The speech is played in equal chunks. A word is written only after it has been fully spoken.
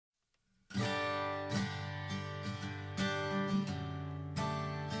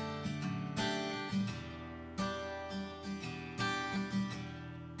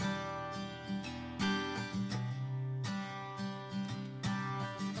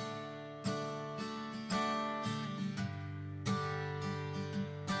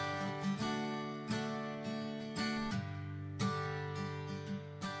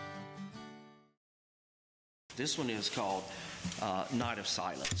This one is called Night of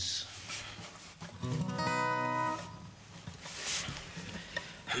Silence.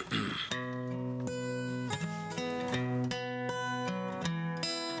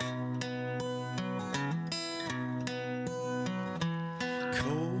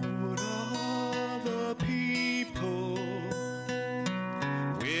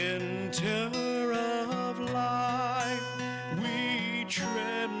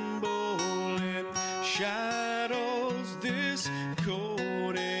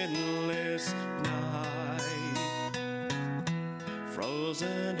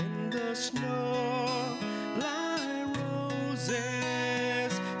 Frozen in the snow, like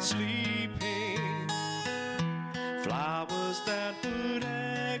roses sleeping, flowers that would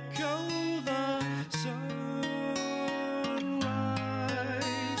echo the sunrise.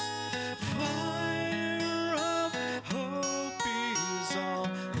 Fire of hope is our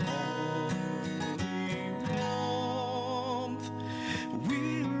only warmth.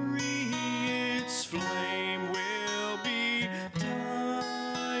 Weary its flame will be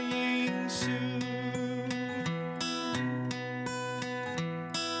dying soon.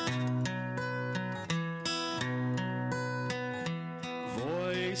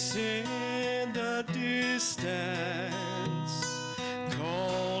 Voice in the distance,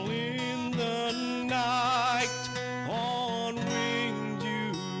 calling the night, on wing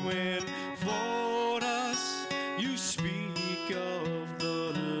you enfold us, you speak of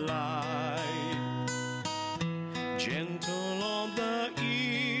the light. Gentle on the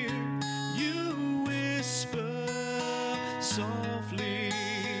ear, you whisper softly,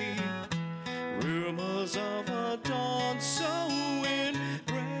 rumors of a dawn so embracing.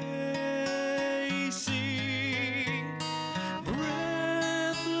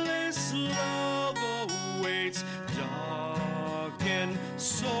 Breathless love awaits darkened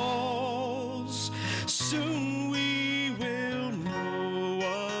souls. Soon we will know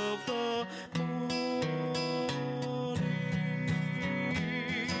of the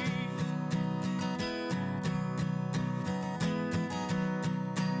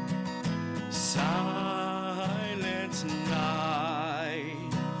silent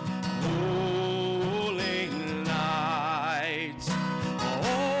night, holy night,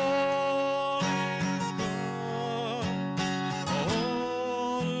 all is gone,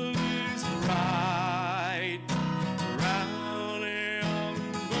 all is bright, round young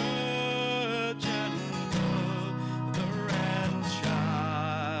virgin mother and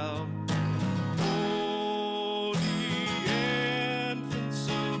child, holy infant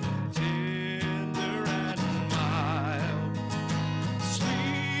so tender and mild,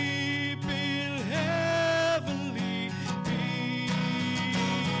 sleep in heavenly peace,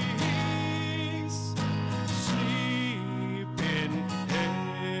 sleep in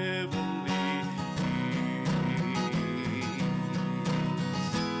heavenly peace.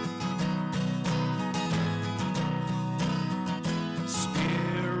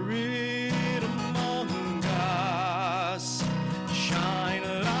 Spirit among us, shine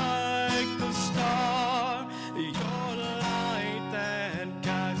like the star, your light that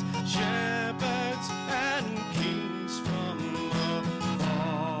guides shepherds and kings from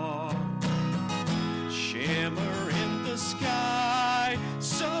afar. Shimmer in the sky,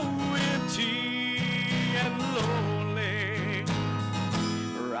 so empty and lonely,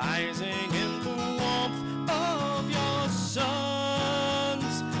 rising in the warmth of your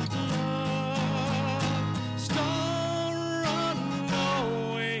son's love. Star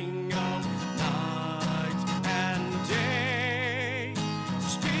unknowing of night and day,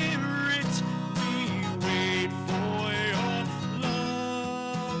 Spirit, we wait for your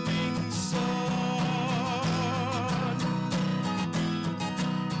loving Son.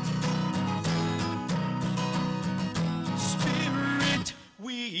 Spirit,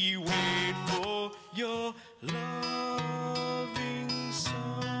 we wait for your loving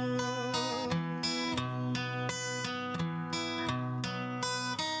Son.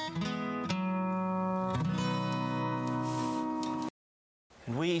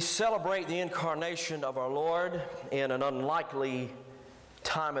 We celebrate the incarnation of our Lord in an unlikely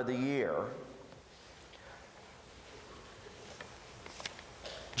time of the year.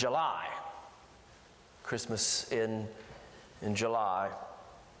 July. Christmas in July.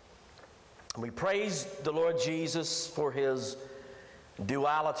 We praise the Lord Jesus for his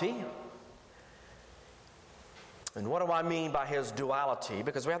duality. And what do I mean by his duality?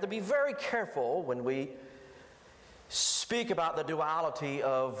 Because we have to be very careful when we speak about the duality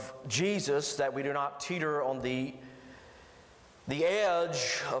of Jesus, that we do not teeter on the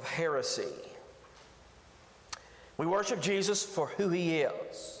edge of heresy. We worship Jesus for who he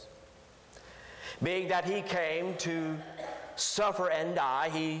is. being that he came to suffer and die.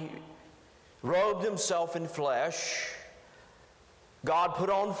 He robed himself in flesh. God put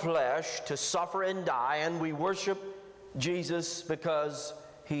on flesh to suffer and die, and we worship Jesus because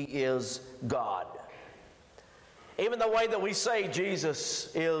he is God. Even the way that we say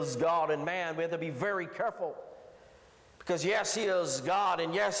Jesus is God and man, we have to be very careful. Because yes, he is God,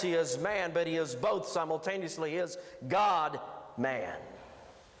 and yes, he is man, but he is both simultaneously. He is God, man.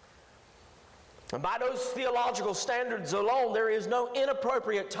 And by those theological standards alone, there is no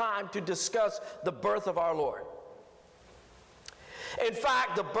inappropriate time to discuss the birth of our Lord. In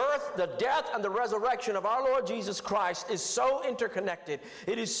fact, the birth, the death, and the resurrection of our Lord Jesus Christ is so interconnected,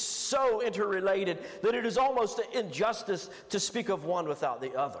 it is so interrelated, that it is almost an injustice to speak of one without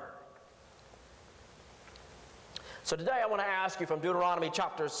the other. So today I want to ask you from Deuteronomy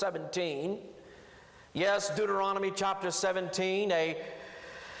chapter 17. Yes, Deuteronomy chapter 17,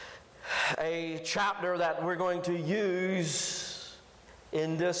 a chapter that we're going to use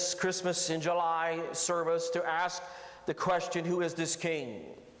in this Christmas in July service to ask the question, who is this king?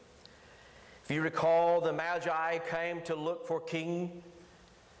 If you recall, the Magi came to look for king,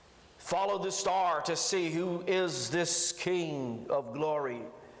 followed the star to see who is this king of glory.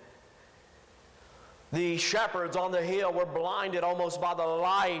 The shepherds on the hill were blinded almost by the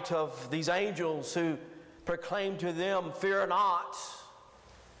light of these angels who proclaimed to them, "Fear not,"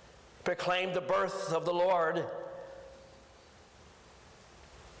 proclaimed the birth of the Lord.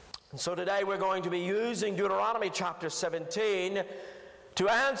 And so today we're going to be using Deuteronomy chapter 17 to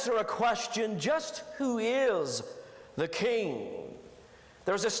answer a question, just who is the king?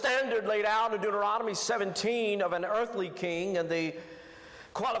 There's a standard laid out in Deuteronomy 17 of an earthly king and the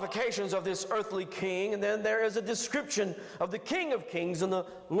qualifications of this earthly king, and then there is a description of the King of Kings and the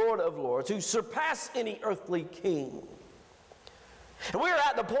Lord of Lords who surpass any earthly king. And we're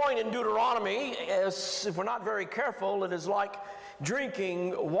at the point in Deuteronomy, as if we're not very careful, it is like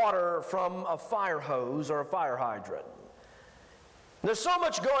drinking water from a fire hose or a fire hydrant. There's so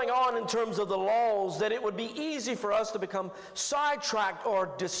much going on in terms of the laws that it would be easy for us to become sidetracked or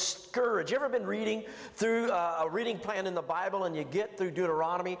discouraged. You ever been reading through a reading plan in the Bible and you get through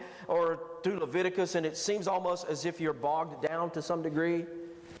Deuteronomy or through Leviticus and it seems almost as if you're bogged down to some degree?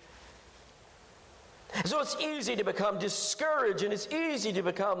 So it's easy to become discouraged and it's easy to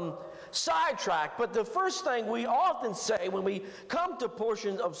become sidetracked. But the first thing we often say when we come to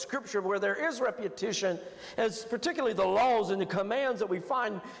portions of Scripture where there is repetition, as particularly the laws and the commands that we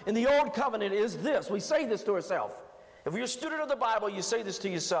find in the Old Covenant, is this. We say this to ourselves. If you're a student of the Bible, you say this to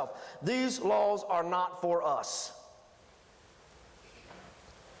yourself. These laws are not for us.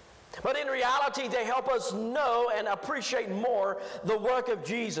 But in reality, they help us know and appreciate more the work of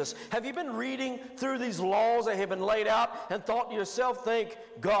Jesus. Have you been reading through these laws that have been laid out and thought to yourself, thank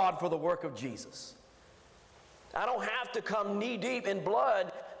God for the work of Jesus? I don't have to come knee deep in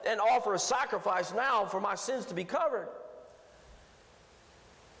blood and offer a sacrifice now for my sins to be covered.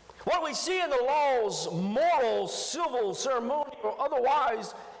 What we see in the laws, moral, civil, ceremonial, or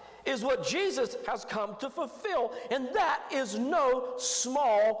otherwise, is what Jesus has come to fulfill. And that is no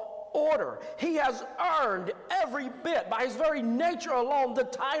small order. He has earned every bit, by his very nature alone, the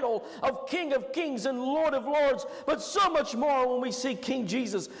title of King of Kings and Lord of Lords, but so much more when we see King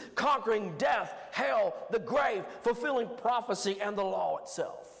Jesus conquering death, hell, the grave, fulfilling prophecy and the law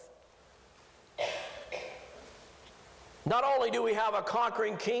itself. Not only do we have a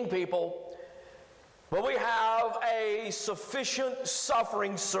conquering king, people, but we have a sufficient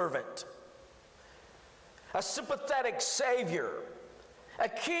suffering servant, a sympathetic Savior, a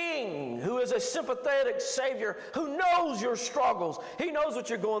king who is a sympathetic Savior who knows your struggles. He knows what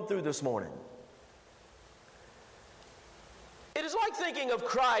you're going through this morning. It is like thinking of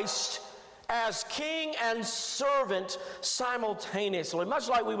Christ as king and servant simultaneously. Much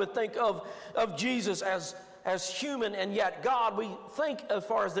like we would think of Jesus as human and yet God, we think as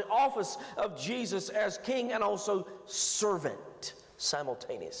far as the office of Jesus as king and also servant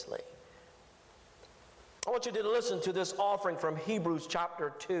simultaneously. I want you to listen to this offering from Hebrews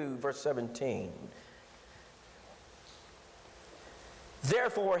chapter 2, verse 17.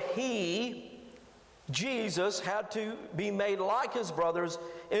 Therefore he, Jesus, had to be made like his brothers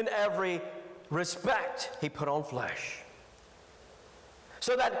in every respect. He put on flesh,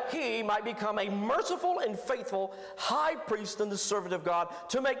 so that he might become a merciful and faithful high priest and the servant of God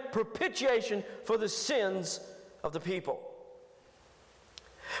to make propitiation for the sins of the people.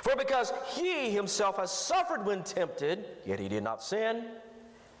 For because he himself has suffered when tempted, yet he did not sin,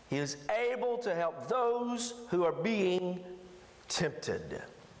 he is able to help those who are being tempted.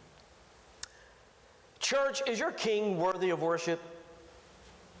 Church, is your king worthy of worship?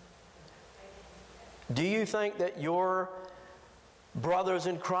 Do you think that your brothers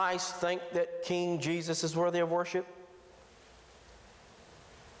in Christ think that King Jesus is worthy of worship?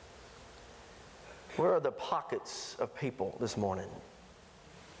 Where are the pockets of people this morning?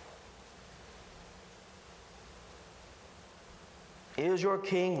 Is your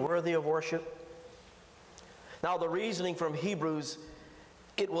King worthy of worship? Now, the reasoning from Hebrews,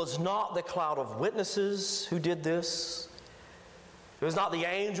 it was not the cloud of witnesses who did this. It was not the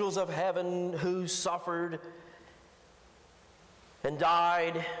angels of heaven who suffered and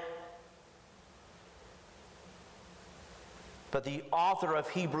died. But the author of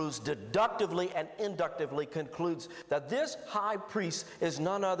Hebrews deductively and inductively concludes that this high priest is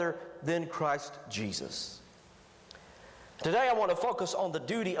none other than Christ Jesus. Today I want to focus on the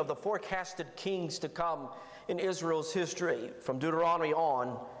duty of the forecasted kings to come in Israel's history from Deuteronomy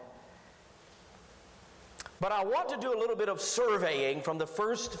on. But I want to do a little bit of surveying from the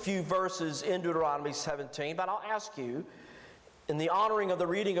first few verses in Deuteronomy 17. But I'll ask you, in the honoring of the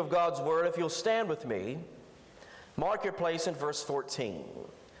reading of God's Word, if you'll stand with me, mark your place in verse 14.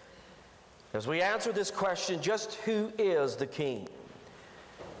 As we answer this question, just who is the king?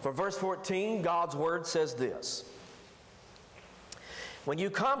 For verse 14, God's Word says this: when you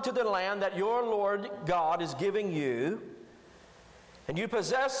come to the land that your Lord God is giving you, and you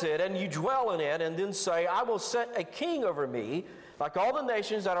possess it, and you dwell in it, and then say, I will set a king over me, like all the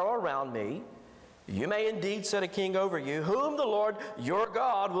nations that are around me, you may indeed set a king over you, whom the Lord your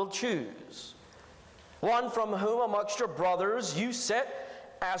God will choose. One from whom amongst your brothers you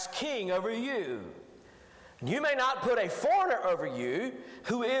set as king over you. And you may not put a foreigner over you,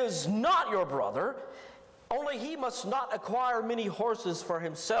 who is not your brother. Only he must not acquire many horses for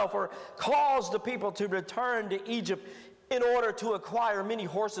himself, or cause the people to return to Egypt in order to acquire many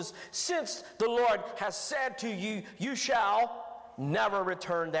horses, since the Lord has said to you, you shall never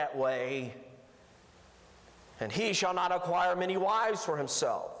return that way. And he shall not acquire many wives for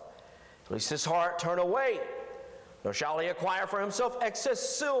himself, lest his heart turn away, nor shall he acquire for himself excess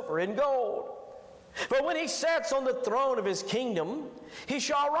silver and gold. For when he sits on the throne of his kingdom, he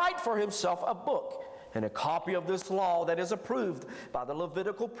shall write for himself a book, and a copy of this law that is approved by the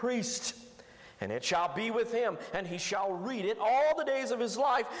Levitical priest. And it shall be with him, and he shall read it all the days of his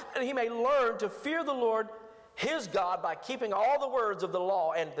life, that he may learn to fear the Lord his God by keeping all the words of the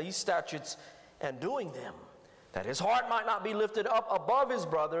law and these statutes and doing them, that his heart might not be lifted up above his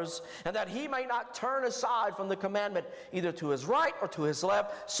brothers, and that he may not turn aside from the commandment either to his right or to his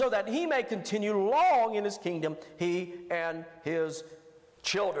left, so that he may continue long in his kingdom, he and his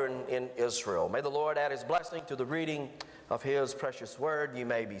children in Israel. May the Lord add his blessing to the reading of his precious word. You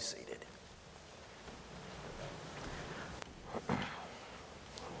may be seated.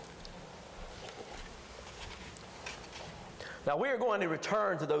 Now we are going to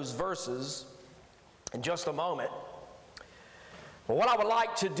return to those verses in just a moment. But what I would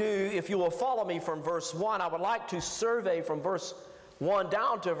like to do, if you will follow me from verse 1, I would like to survey from verse 1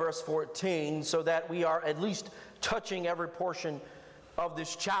 down to verse 14, so that we are at least touching every portion of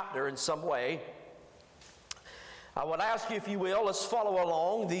this chapter in some way. I would ask you, if you will, let's follow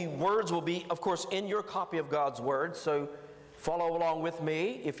along. The words will be, of course, in your copy of God's Word, so follow along with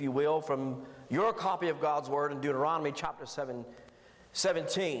me, if you will, from your copy of God's Word in Deuteronomy chapter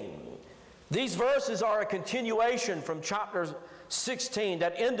 17. These verses are a continuation from chapter 16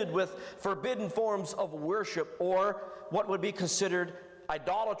 that ended with forbidden forms of worship, or what would be considered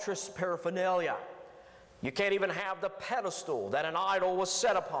idolatrous paraphernalia. You can't even have the pedestal that an idol was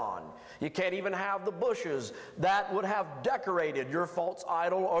set upon. You can't even have the bushes that would have decorated your false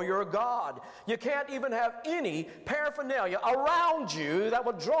idol or your god. You can't even have any paraphernalia around you that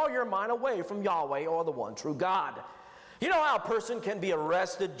would draw your mind away from Yahweh or the one true God. You know how a person can be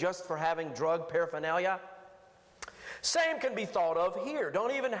arrested just for having drug paraphernalia? Same can be thought of here.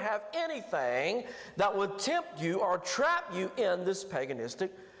 Don't even have anything that would tempt you or trap you in this paganistic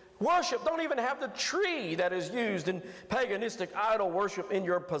worship. Don't even have the tree that is used in paganistic idol worship in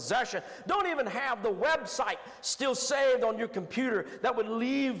your possession. Don't even have the website still saved on your computer that would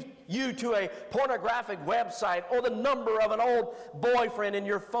lead you to a pornographic website, or the number of an old boyfriend in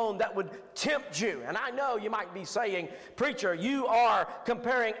your phone that would tempt you. And I know you might be saying, preacher, you are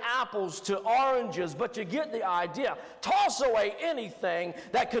comparing apples to oranges, but you get the idea. Toss away anything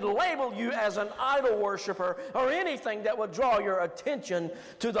that could label you as an idol worshiper, or anything that would draw your attention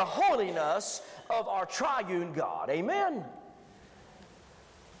to the holiness of our triune God. Amen?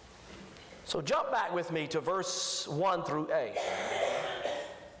 So jump back with me to verse 1 through 8.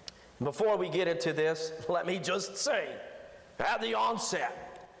 Before we get into this, let me just say at the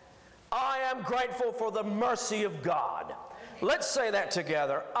onset, I am grateful for the mercy of God Let's say that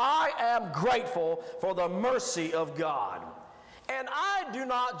together. I am grateful for the mercy of God. And I do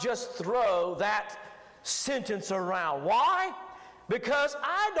not just throw that sentence around. Why? Because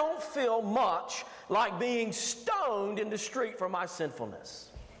I don't feel much like being stoned in the street for my sinfulness.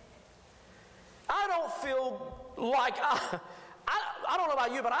 I don't feel like, I don't know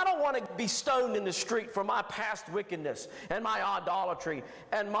about you, but I don't want to be stoned in the street for my past wickedness and my idolatry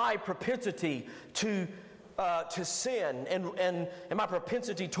and my propensity to sin and my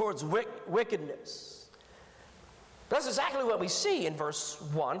propensity towards wickedness. That's exactly what we see in verse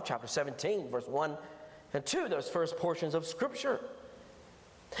 1, chapter 17, verse 1 and 2, those first portions of Scripture.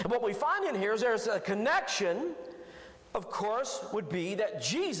 And what we find in here is there's a connection, of course, would be that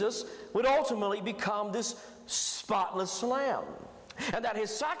Jesus would ultimately become this spotless lamb, and that his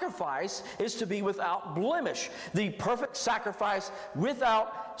sacrifice is to be without blemish, the perfect sacrifice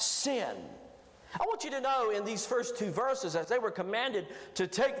without sin. I want you to know in these first two verses, as they were commanded to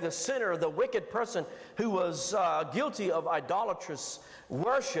take the sinner, the wicked person who was guilty of idolatrous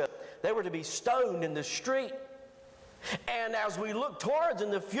worship, they were to be stoned in the street. And as we look towards in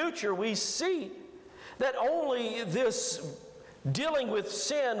the future, we see that only this dealing with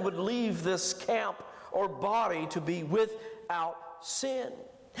sin would leave this camp or body to be without sin.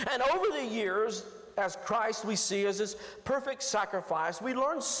 And over the years, as Christ we see as this perfect sacrifice, we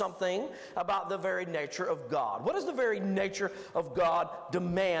learn something about the very nature of God. What does the very nature of God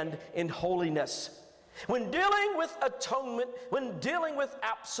demand in holiness? When dealing with atonement, when dealing with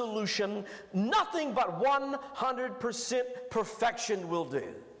absolution, nothing but 100% perfection will do.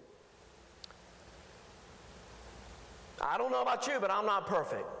 I don't know about you, but I'm not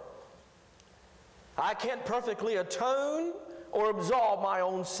perfect. I can't perfectly atone or absolve my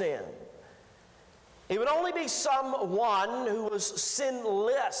own sin. It would only be someone who was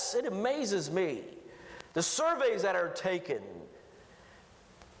sinless. It amazes me, the surveys that are taken,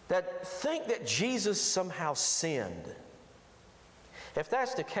 that think that Jesus somehow sinned. If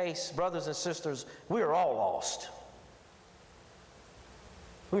that's the case, brothers and sisters, we are all lost.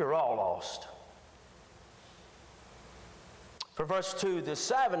 We are all lost. For verse 2 to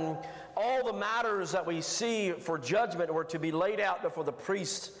 7, all the matters that we see for judgment were to be laid out before the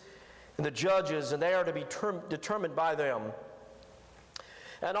priests and the judges, and they are to be determined by them.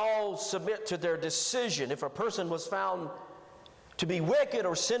 And all submit to their decision. If a person was found to be wicked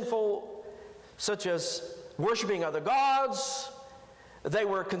or sinful, such as worshiping other gods, they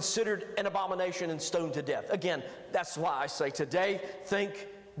were considered an abomination and stoned to death. Again, that's why I say today, thank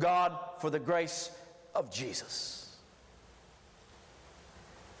God for the grace of Jesus.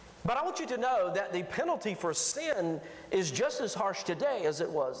 But I want you to know that the penalty for sin is just as harsh today as it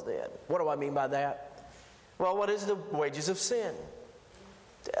was then. What do I mean by that? Well, what is the wages of sin?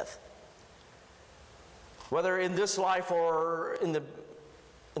 Death. Whether in this life or in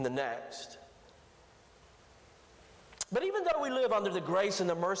the next. But even though we live under the grace and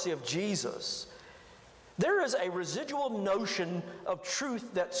the mercy of Jesus, there is a residual notion of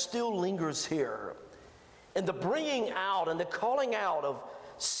truth that still lingers here, in the bringing out and the calling out of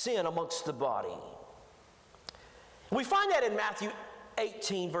sin amongst the body. We find that in Matthew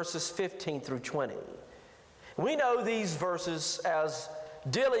 18, verses 15 through 20. We know these verses as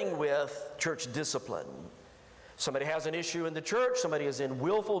dealing with church discipline. Somebody has an issue in the church, somebody is in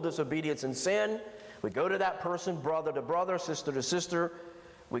willful disobedience and sin. We go to that person, brother to brother, sister to sister.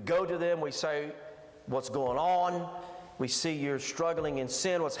 We go to them, we say, what's going on? We see you're struggling in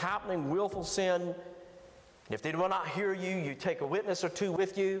sin, what's happening, willful sin. And if they will not hear you, you take a witness or two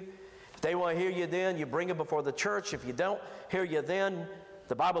with you. If they want to hear you then, you bring them before the church. If you don't hear you then,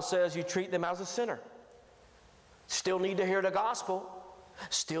 the Bible says you treat them as a sinner. Still need to hear the gospel.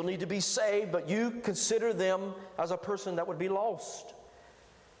 Still need to be saved, but you consider them as a person that would be lost.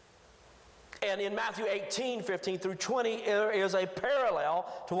 And in Matthew 18, 15 through 20, there is a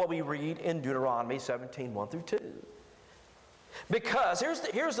parallel to what we read in Deuteronomy 17, 1 through 2. Because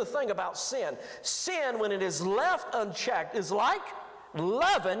here's the thing about sin. Sin, when it is left unchecked, is like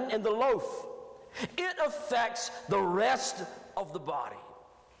leaven in the loaf. It affects the rest of the body.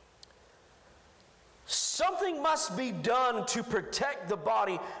 Something must be done to protect the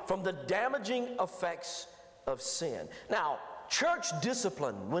body from the damaging effects of sin. Now, church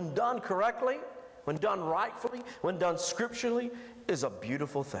discipline, when done correctly, when done rightfully, when done scripturally, is a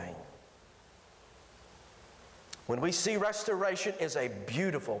beautiful thing. When we see restoration, is a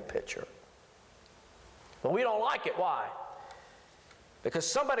beautiful picture. But we don't like it. Why? Because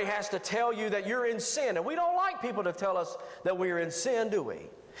somebody has to tell you that you're in sin. And we don't like people to tell us that we're in sin, do we?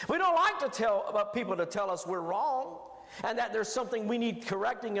 We don't like to tell people to tell us we're wrong and that there's something we need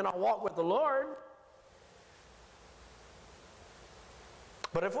correcting in our walk with the Lord.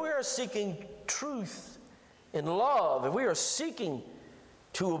 But if we are seeking truth in love, if we are seeking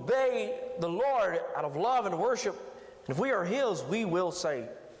to obey the Lord out of love and worship, and if we are His, we will say,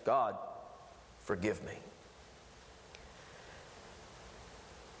 God, forgive me.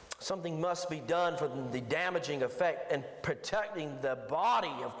 Something must be done for the damaging effect and protecting the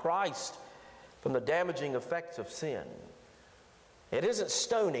body of Christ from the damaging effects of sin. It isn't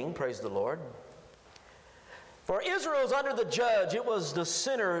stoning, praise the Lord. For Israel is under the judge. It was the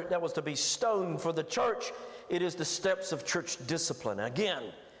sinner that was to be stoned. For the church, it is the steps of church discipline. Again,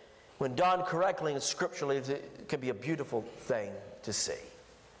 when done correctly and scripturally, it can be a beautiful thing to see.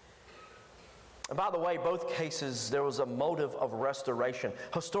 And by the way, both cases, there was a motive of restoration.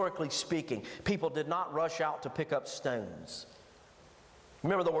 Historically speaking, people did not rush out to pick up stones.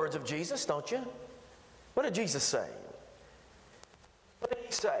 Remember the words of Jesus, don't you? What did Jesus say? What did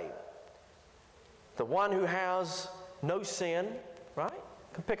He say? The one who has no sin, right,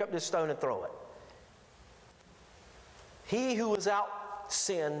 can pick up this stone and throw it. He who is without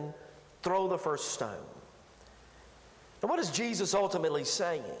sin, throw the first stone. And what is Jesus ultimately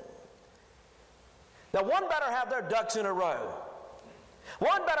saying? Now, one better have their ducks in a row.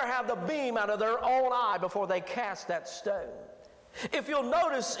 One better have the beam out of their own eye before they cast that stone. If you'll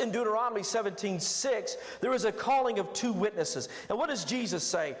notice in Deuteronomy 17:6, there is a calling of two witnesses. And what does Jesus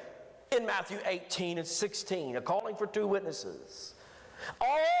say in Matthew 18 and 16? A calling for two witnesses.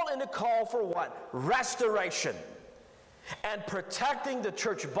 All in the call for what? Restoration and protecting the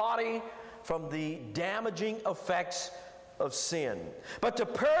church body from the damaging effects of sin. But to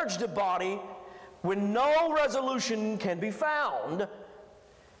purge the body when no resolution can be found,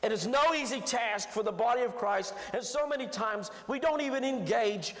 it is no easy task for the body of Christ, and so many times we don't even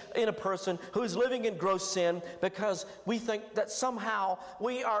engage in a person who is living in gross sin because we think that somehow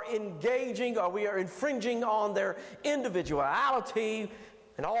we are engaging or we are infringing on their individuality,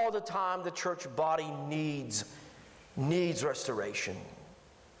 and all the time the church body needs restoration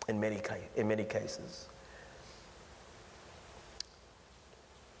in many cases.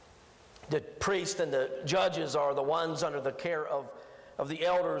 The priests and the judges are the ones under the care of the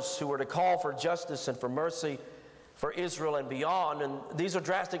elders who were to call for justice and for mercy for Israel and beyond. And these are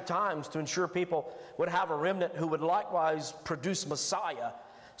drastic times to ensure people would have a remnant who would likewise produce Messiah.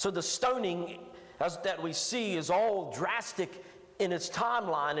 So the stoning that we see is all drastic in its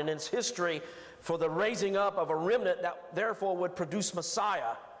timeline and its history for the raising up of a remnant that therefore would produce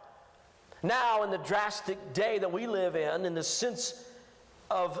Messiah. Now, in the drastic day that we live in the sense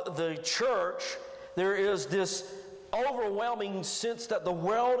of the church, there is this overwhelming sense that the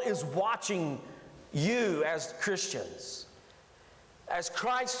world is watching you as Christians. As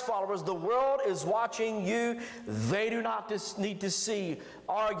Christ followers, the world is watching you. They do not just need to see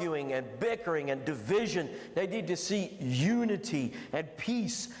arguing and bickering and division. They need to see unity and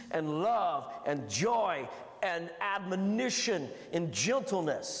peace and love and joy and admonition and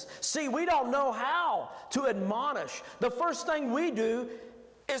gentleness. See, we don't know how to admonish. The first thing we do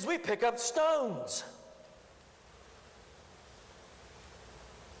is we pick up stones.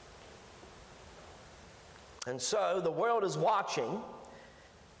 And so the world is watching,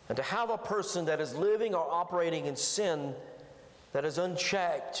 and to have a person that is living or operating in sin that is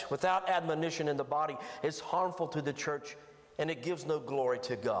unchecked, without admonition in the body, is harmful to the church, and it gives no glory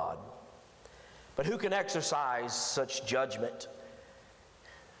to God. But who can exercise such judgment?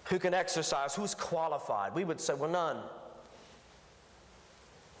 Who can exercise? Who's qualified? We would say, well, none.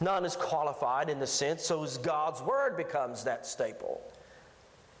 None is qualified in the sense, so as God's Word becomes that staple.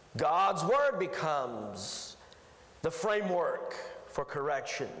 God's Word becomes the framework for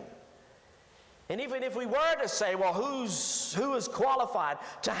correction. And even if we were to say, well, who is qualified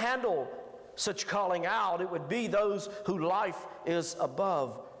to handle such calling out, it would be those whose life is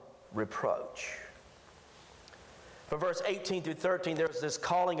above reproach. For verse 18 through 13, there's this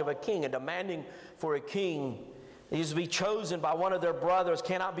calling of a king, and demanding for a king. He is to be chosen by one of their brothers,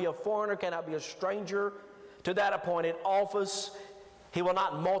 cannot be a foreigner, cannot be a stranger to that appointed office. He will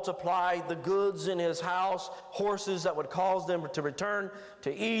not multiply the goods in his house, horses that would cause them to return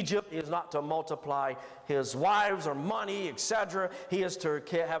to Egypt. He is not to multiply his wives or money, etc. He is to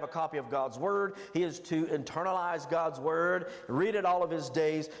have a copy of God's Word. He is to internalize God's Word, read it all of his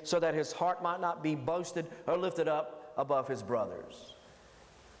days, so that his heart might not be boasted or lifted up above his brothers.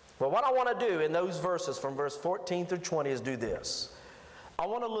 Well, what I want to do in those verses from verse 14 through 20 is do this. I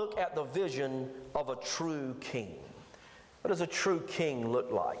want to look at the vision of a true king. What does a true king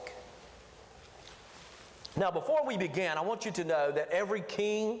look like? Now, before we begin, I want you to know that every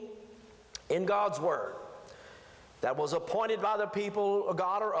king in God's Word that was appointed by the people of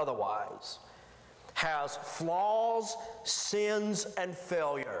God or otherwise has flaws, sins, and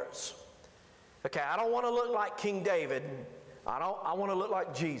failures. Okay, I don't want to look like King David. I want to look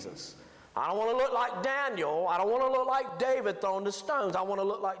like Jesus. I don't want to look like Daniel. I don't want to look like David throwing the stones. I want to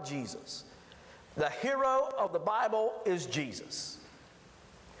look like Jesus. The hero of the Bible is Jesus.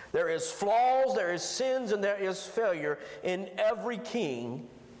 There is flaws, there is sins, and there is failure in every king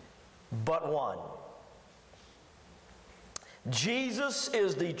but one. Jesus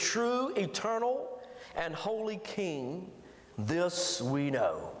is the true, eternal, and holy King. This we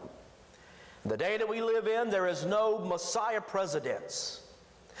know. The day that we live in, there is no Messiah presidents.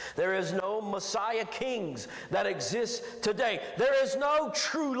 There is no Messiah kings that exist today. There is no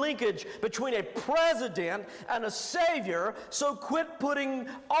true linkage between a president and a savior, so quit putting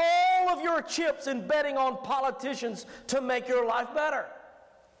all of your chips and betting on politicians to make your life better.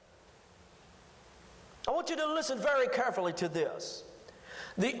 I want you to listen very carefully to this.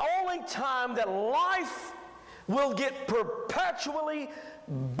 The only time that life will get perpetually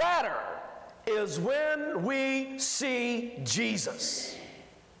better is when we see Jesus.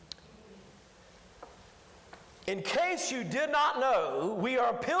 In case you did not know, we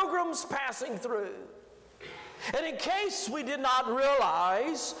are pilgrims passing through. And in case we did not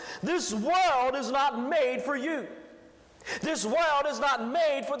realize, this world is not made for you. This world is not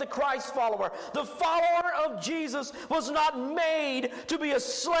made for the Christ follower. The follower of Jesus was not made to be a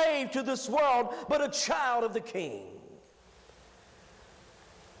slave to this world, but a child of the King.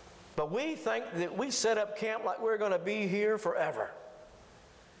 But we think that we set up camp like we're going to be here forever.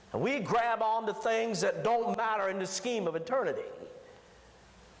 And we grab on to things that don't matter in the scheme of eternity.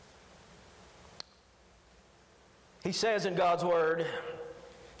 He says in God's Word,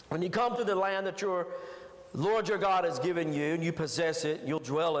 when you come to the land that your Lord your God has given you, and you possess it, you'll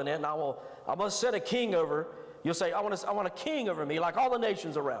dwell in it, and I must set a king over. You'll say, I want a king over me, like all the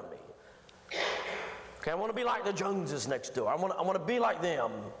nations around me. Okay, I want to be like the Joneses next door. I want to be like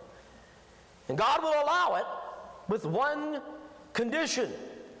them. And God will allow it with one condition,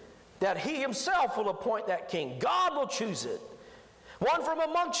 that He Himself will appoint that king. God will choose it. One from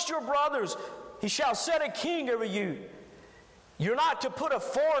amongst your brothers, He shall set a king over you. You're not to put a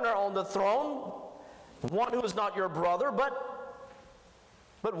foreigner on the throne, one who is not your brother,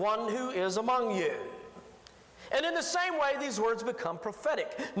 but one who is among you. And in the same way, these words become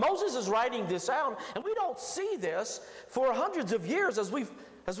prophetic. Moses is writing this out, and we don't see this for hundreds of years as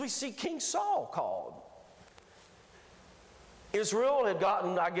we see King Saul called. Israel had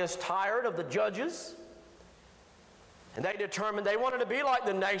gotten, I guess, tired of the judges. And they determined they wanted to be like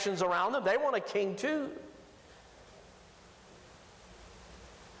the nations around them. They want a king too.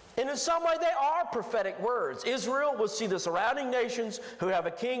 And in some way, they are prophetic words. Israel will see the surrounding nations who have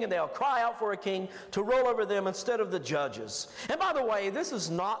a king, and they'll cry out for a king to rule over them instead of the judges. And by the way, this is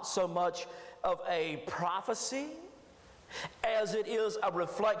not so much of a prophecy as it is a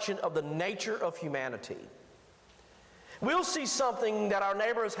reflection of the nature of humanity. We'll see something that our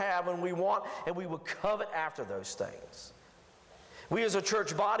neighbors have and we want, and we will covet after those things. We as a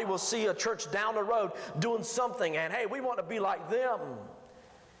church body will see a church down the road doing something, and hey, we want to be like them.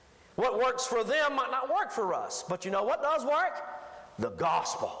 What works for them might not work for us, but you know what does work? The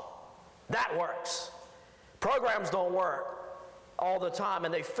gospel. That works. Programs don't work all the time,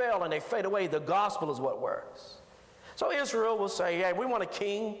 and they fail and they fade away. The gospel is what works. So Israel will say, hey, we want a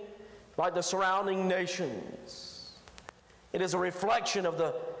king like the surrounding nations. It is a reflection of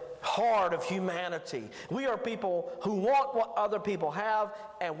the heart of humanity. We are people who want what other people have,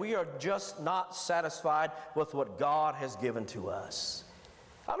 and we are just not satisfied with what God has given to us.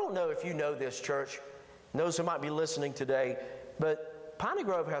 I don't know if you know this, church, those who might be listening today, but Piney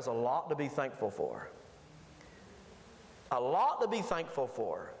Grove has a lot to be thankful for. A lot to be thankful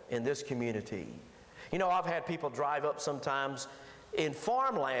for in this community. You know, I've had people drive up sometimes in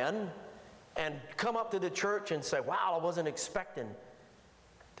farmland and come up to the church and say, wow, I wasn't expecting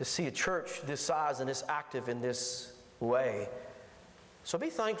to see a church this size and this active in this way. So be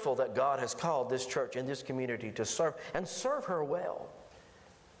thankful that God has called this church and this community to serve, and serve her well.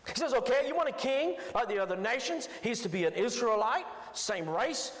 He says, okay, you want a king like the other nations? He's to be an Israelite, same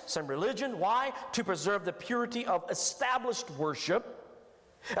race, same religion. Why? To preserve the purity of established worship,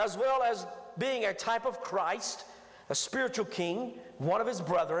 as well as being a type of Christ, a spiritual king, one of his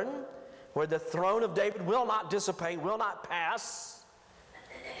brethren, where the throne of David will not dissipate, will not pass.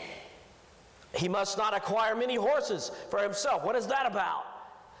 He must not acquire many horses for himself. What is that about?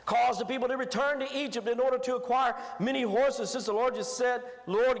 Cause the people to return to Egypt in order to acquire many horses, since the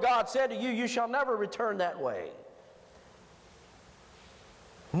Lord God said to you, you shall never return that way.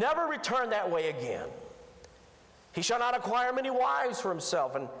 Never return that way again. He shall not acquire many wives for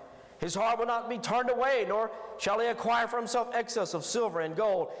himself, and His heart will not be turned away, nor shall he acquire for himself excess of silver and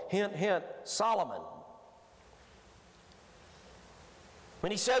gold. Hint, hint, Solomon.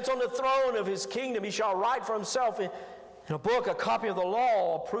 When he sits on the throne of his kingdom, he shall write for himself in a book a copy of the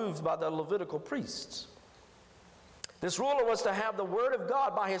law approved by the Levitical priests. This ruler was to have the word of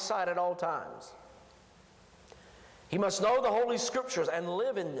God by his side at all times. He must know the Holy Scriptures and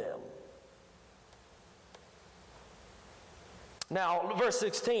live in them. Now, verse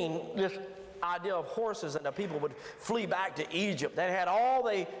 16, this idea of horses and the people would flee back to Egypt. They had all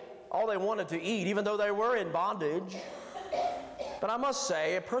they wanted to eat, even though they were in bondage. But I must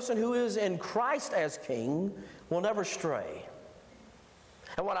say, a person who is in Christ as king will never stray.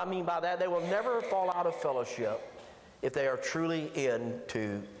 And what I mean by that, they will never fall out of fellowship if they are truly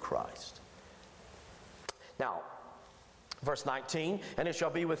into Christ. Now, verse 19, and it shall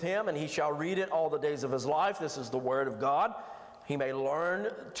be with him, and he shall read it all the days of his life. This is the word of God. He may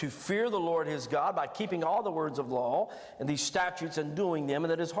learn to fear the Lord his God by keeping all the words of law and these statutes and doing them,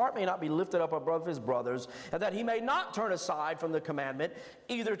 and that his heart may not be lifted up above his brothers, and that he may not turn aside from the commandment,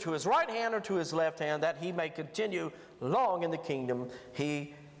 either to his right hand or to his left hand, that he may continue long in the kingdom,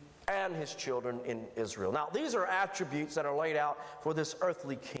 he and his children in Israel. Now, these are attributes that are laid out for this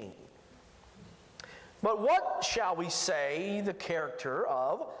earthly king. But what shall we say the character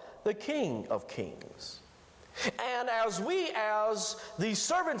of the King of Kings? And as the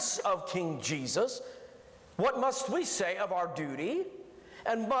servants of King Jesus, what must we say of our duty?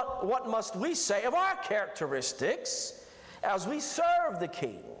 And what must we say of our characteristics as we serve the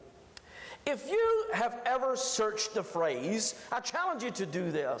King? If you have ever searched the phrase, I challenge you to do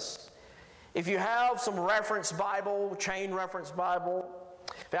this. If you have some reference Bible, chain reference Bible,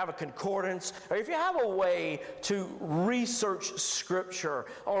 if you have a concordance, or if you have a way to research Scripture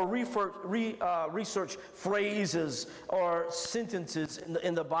or research phrases or sentences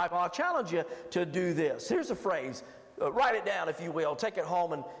in the Bible, I'll challenge you to do this. Here's a phrase. Write it down, if you will. Take it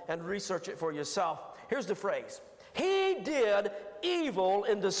home and research it for yourself. Here's the phrase. He did evil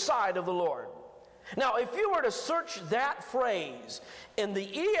in the sight of the Lord. Now, if you were to search that phrase in the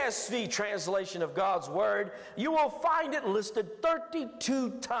ESV translation of God's Word, you will find it listed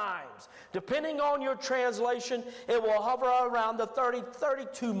 32 times. Depending on your translation, it will hover around the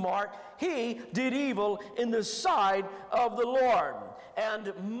 32 mark. He did evil in the sight of the Lord.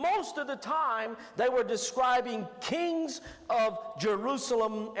 And most of the time, they were describing kings of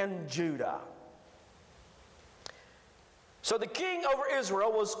Jerusalem and Judah. So the king over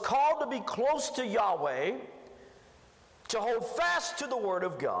Israel was called to be close to Yahweh, to hold fast to the Word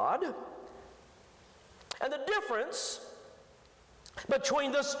of God. And the difference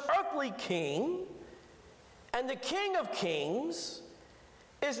between this earthly king and the King of Kings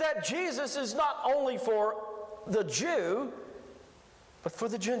is that Jesus is not only for the Jew, but for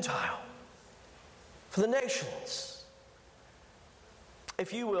the Gentile, for the nations.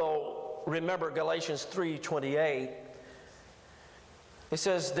 If you will remember Galatians 3:28, it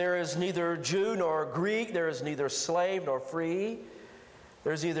says, there is neither Jew nor Greek, there is neither slave nor free.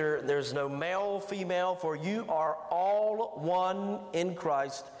 There's no male, female, for you are all one in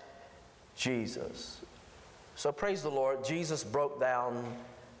Christ Jesus. So praise the Lord, Jesus broke down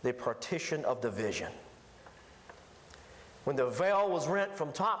the partition of division. When the veil was rent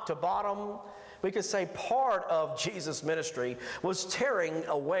from top to bottom, we could say part of Jesus' ministry was tearing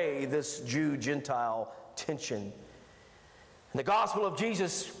away this Jew-Gentile tension. And the gospel of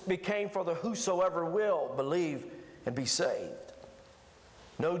Jesus became for the whosoever will believe and be saved.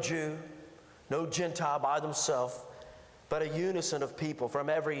 No Jew, no Gentile by themselves, but a unison of people from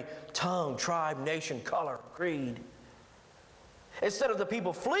every tongue, tribe, nation, color, creed. Instead of the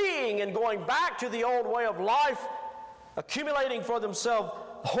people fleeing and going back to the old way of life, accumulating for themselves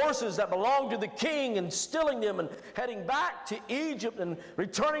horses that belonged to the king and stealing them and heading back to Egypt and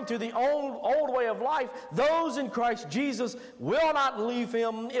returning to the old way of life, those in Christ Jesus will not leave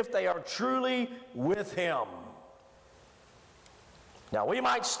him if they are truly with him. Now, we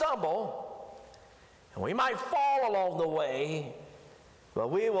might stumble and we might fall along the way,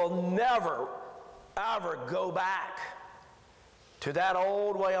 but we will never, ever go back to that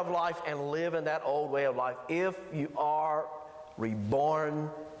old way of life and live in that old way of life if you are reborn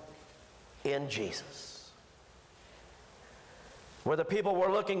in Jesus. Where the people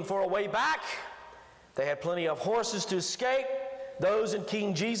were looking for a way back, they had plenty of horses to escape. Those in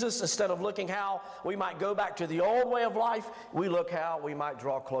King Jesus, instead of looking how we might go back to the old way of life, we look how we might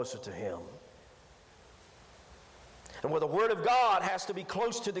draw closer to him. And where the Word of God has to be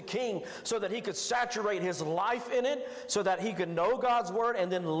close to the king so that he could saturate his life in it, so that he could know God's Word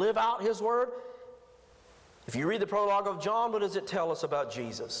and then live out his Word. If you read the prologue of John, what does it tell us about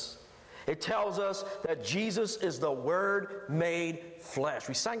Jesus? It tells us that Jesus is the Word made flesh.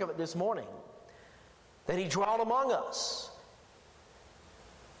 We sang of it this morning. That He dwelt among us.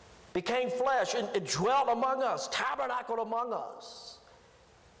 Became flesh and dwelt among us, tabernacled among us.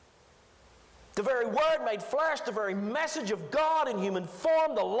 The very Word made flesh, the very message of God in human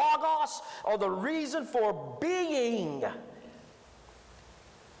form, the Logos, or the reason for being.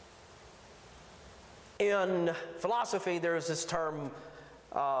 In philosophy, there is this term,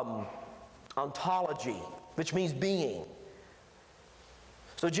 ontology, which means being.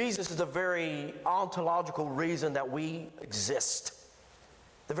 So Jesus is the very ontological reason that we exist.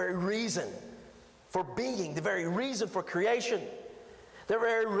 The very reason for being, the very reason for creation, the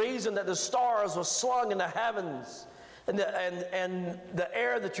very reason that the stars were slung in the heavens and the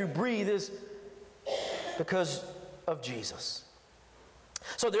air that you breathe is because of Jesus.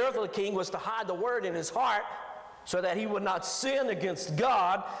 So the earthly king was to hide the word in his heart so that he would not sin against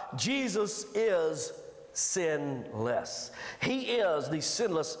God. Jesus is sinless. He is the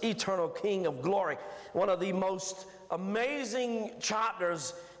sinless, eternal King of glory. One of the most amazing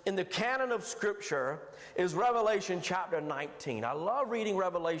chapters in the canon of Scripture is Revelation chapter 19. I love reading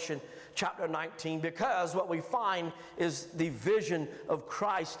Revelation chapter 19 because what we find is the vision of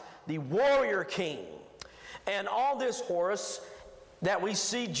Christ, the warrior king. And on this horse that we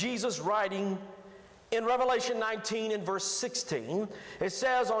see Jesus riding in Revelation 19 in verse 16, it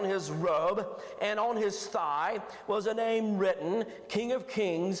says on his robe and on his thigh was a name written, King of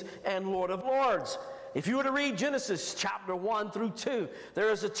Kings and Lord of Lords. If you were to read Genesis chapter 1 through 2,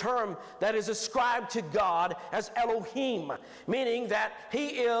 there is a term that is ascribed to God as Elohim, meaning that He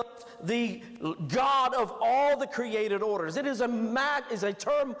is the God of all the created orders. It is a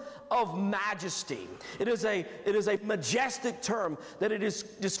term of majesty. It is a majestic term that it is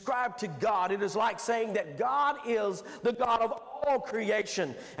described to God. It is like saying that God is the God of all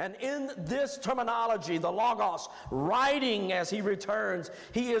creation. And in this terminology, the Logos, riding as He returns,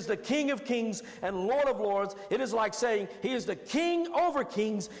 He is the King of Kings and Lord of Lords. It is like saying He is the King over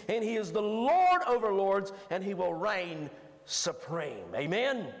kings and He is the Lord over lords, and He will reign supreme.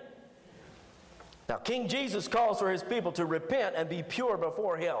 Amen? Now, King Jesus calls for His people to repent and be pure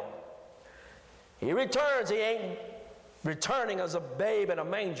before Him. He returns. He ain't returning as a babe in a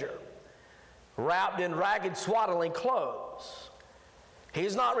manger, wrapped in ragged swaddling clothes.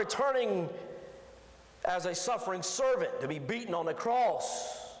 He's not returning as a suffering servant to be beaten on the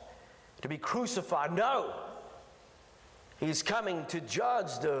cross, to be crucified. No. He's coming to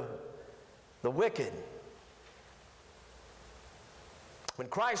judge the wicked. When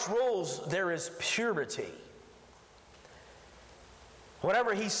Christ rules, there is purity.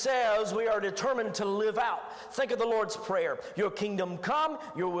 Whatever He says, we are determined to live out. Think of the Lord's Prayer. Your kingdom come,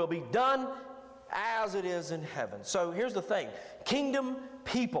 your will be done, as it is in heaven. So here's the thing. Kingdom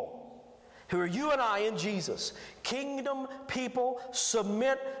people, who are you and I in Jesus, kingdom people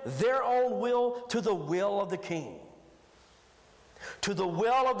submit their own will to the will of the King. To the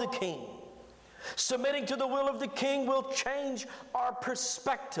will of the King. Submitting to the will of the King will change our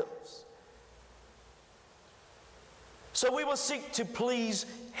perspectives. So we will seek to please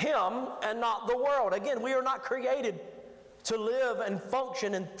Him and not the world. Again, we are not created to live and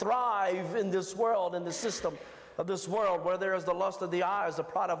function and thrive in this world, in the system of this world where there is the lust of the eyes, the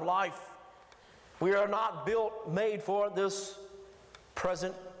pride of life. We are not made for this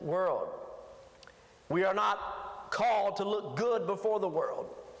present world. We are not called to look good before the world,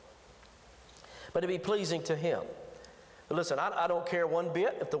 but to be pleasing to Him. But listen, I don't care one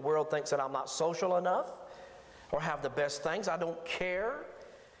bit if the world thinks that I'm not social enough or have the best things. I don't care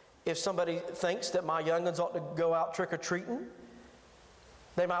if somebody thinks that my young'uns ought to go out trick-or-treating.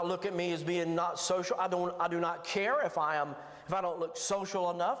 They might look at me as being not social. I do not care if I don't look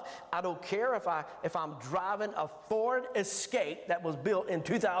social enough. I don't care if I'm driving a Ford Escape that was built in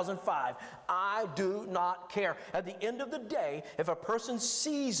 2005. I do not care. At the end of the day, if a person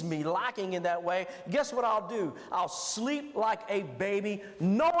sees me lacking in that way, guess what I'll do? I'll sleep like a baby,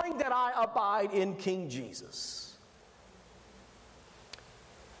 knowing that I abide in King Jesus.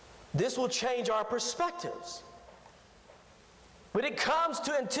 This will change our perspectives. When it comes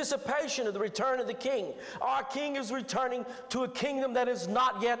to anticipation of the return of the King, our King is returning to a kingdom that is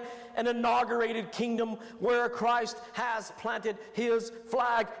not yet an inaugurated kingdom where Christ has planted His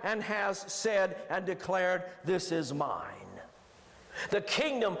flag and has said and declared, "This is mine." The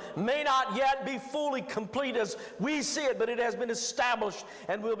kingdom may not yet be fully complete as we see it, but it has been established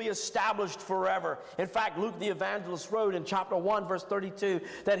and will be established forever. In fact, Luke the evangelist wrote in chapter 1, verse 32,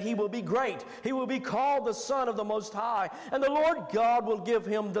 that he will be great. He will be called the Son of the Most High, and the Lord God will give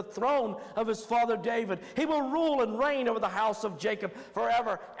him the throne of his father David. He will rule and reign over the house of Jacob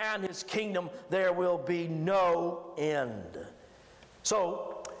forever, and his kingdom there will be no end.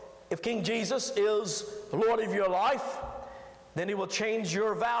 So, if King Jesus is the Lord of your life, then he will change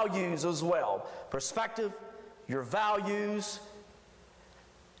your values as well. Perspective, your values.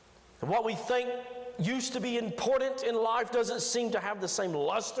 And what we think used to be important in life doesn't seem to have the same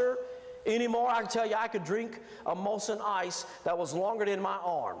luster anymore. I can tell you, I could drink a Molson Ice that was longer than my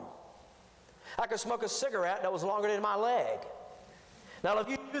arm. I could smoke a cigarette that was longer than my leg. Now, if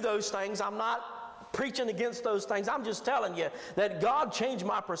you do those things, I'm not preaching against those things. I'm just telling you that God changed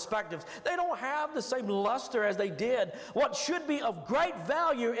my perspectives. They don't have the same luster as they did. What should be of great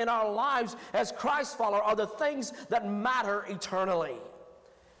value in our lives as Christ followers are the things that matter eternally.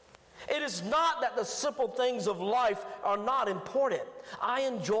 It is not that the simple things of life are not important. I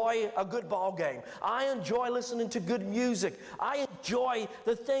enjoy a good ball game. I enjoy listening to good music. I enjoy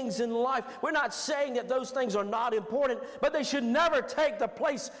the things in life. We're not saying that those things are not important, but they should never take the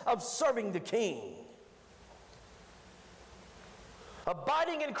place of serving the King.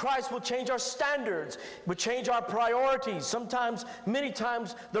 Abiding in Christ will change our standards, will change our priorities. Sometimes, many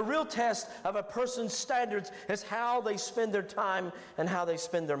times, the real test of a person's standards is how they spend their time and how they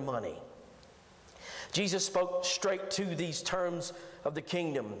spend their money. Jesus spoke straight to these terms of the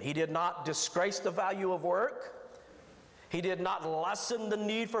kingdom. He did not disgrace the value of work. He did not lessen the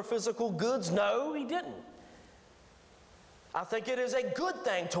need for physical goods. No, he didn't. I think it is a good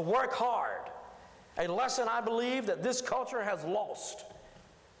thing to work hard. A lesson I believe that this culture has lost.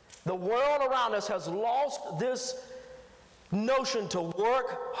 The world around us has lost this notion to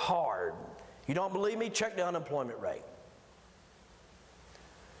work hard. You don't believe me? Check the unemployment rate.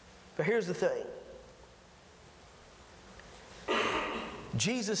 But here's the thing.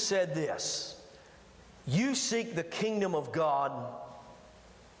 Jesus said this: you seek the kingdom of God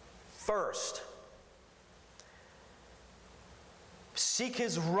first. Seek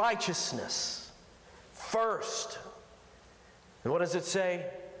his righteousness first. And what does it say?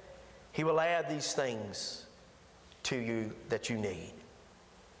 He will add these things to you that you need.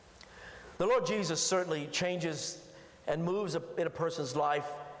 The Lord Jesus certainly changes and moves in a person's life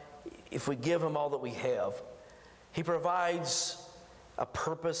if we give him all that we have. He provides a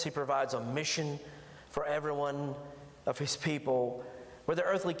purpose. He provides a mission for every one of his people. Where the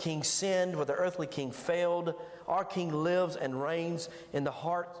earthly king sinned, where the earthly king failed, our King lives and reigns in the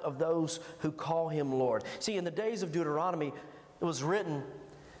hearts of those who call him Lord. See, in the days of Deuteronomy, it was written,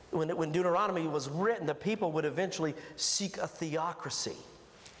 when Deuteronomy was written, the people would eventually seek a theocracy.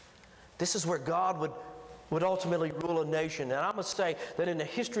 This is where God would ultimately rule a nation. And I must say that in the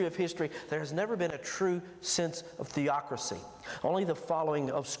history of history, there has never been a true sense of theocracy. Only the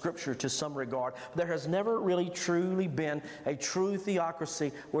following of Scripture to some regard. There has never really truly been a true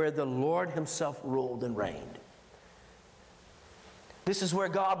theocracy where the Lord himself ruled and reigned. This is where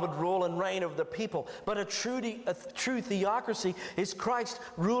God would rule and reign over the people. But a true theocracy is Christ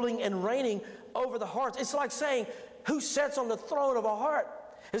ruling and reigning over the hearts. It's like saying, who sits on the throne of a heart?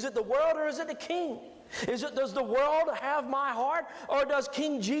 Is it the world or is it the king? Does the world have my heart or does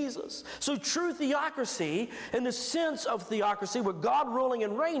King Jesus? So true theocracy, in the sense of theocracy, where God ruling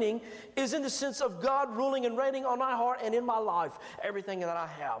and reigning, is in the sense of God ruling and reigning on my heart and in my life, everything that I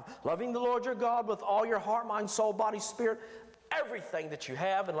have. Loving the Lord your God with all your heart, mind, soul, body, spirit, everything that you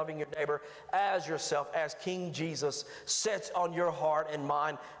have, and loving your neighbor as yourself, as King Jesus sits on your heart and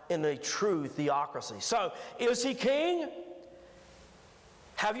mind in a true theocracy. So, is he king?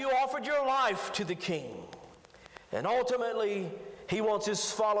 Have you offered your life to the King? And ultimately, he wants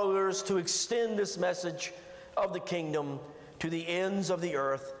his followers to extend this message of the kingdom to the ends of the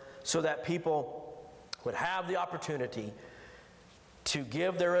earth so that people would have the opportunity to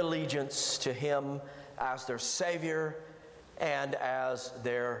give their allegiance to him as their Savior and as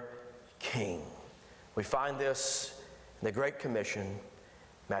their King. We find this in the Great Commission,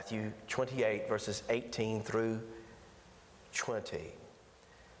 Matthew 28, verses 18 through 20.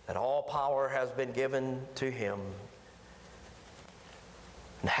 That all power has been given to him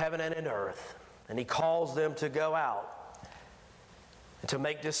in heaven and in earth. And he calls them to go out and to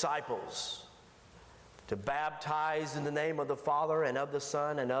make disciples, to baptize in the name of the Father and of the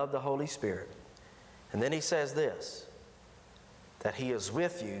Son and of the Holy Spirit. And then he says this, that he is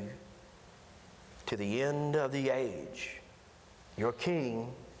with you to the end of the age. Your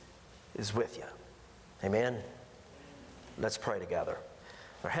King is with you. Amen. Let's pray together.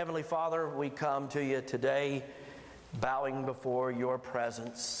 Our Heavenly Father, we come to you today bowing before your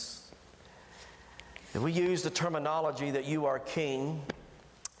presence. And we use the terminology that you are King,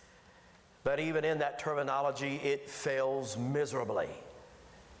 but even in that terminology, it fails miserably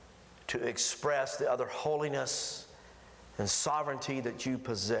to express the other holiness and sovereignty that you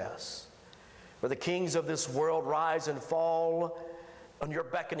possess. For the kings of this world rise and fall on your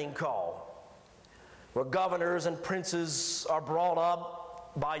beckoning call, where governors and princes are brought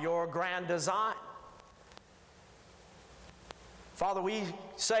up by your grand design. Father, we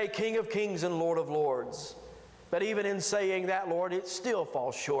say King of Kings and Lord of Lords, but even in saying that, Lord, it still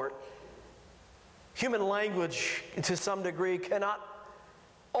falls short. Human language, to some degree, cannot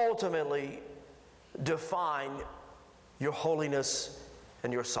ultimately define your holiness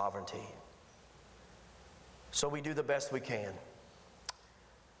and your sovereignty. So we do the best we can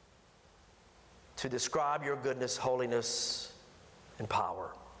to describe your goodness, holiness, and power.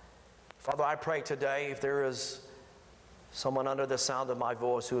 Father, I pray today, if there is someone under the sound of my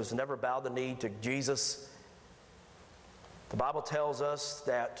voice who has never bowed the knee to Jesus, the Bible tells us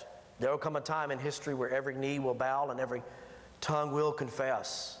that there will come a time in history where every knee will bow and every tongue will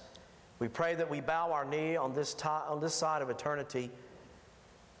confess. We pray that we bow our knee on this side of eternity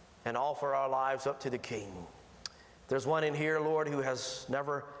and offer our lives up to the King. There's one in here, Lord, who has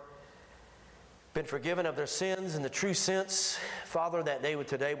never been forgiven of their sins in the true sense, Father, that they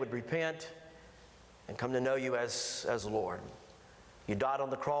today would repent and come to know you as Lord. You died on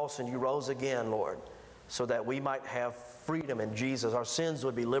the cross and you rose again, Lord, so that we might have freedom in Jesus. Our sins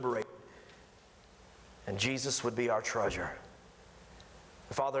would be liberated and Jesus would be our treasure.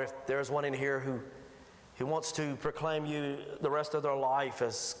 Father, if there's one in here who wants to proclaim you the rest of their life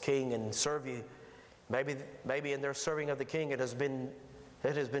as King and serve you, maybe in their serving of the King it has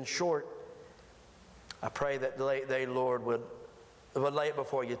been short. I pray that they, Lord, would lay it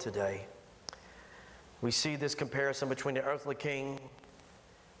before you today. We see this comparison between the earthly king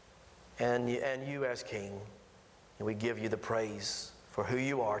and you as King, and we give you the praise for who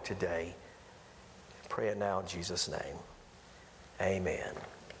you are today. Pray it now in Jesus' name. Amen.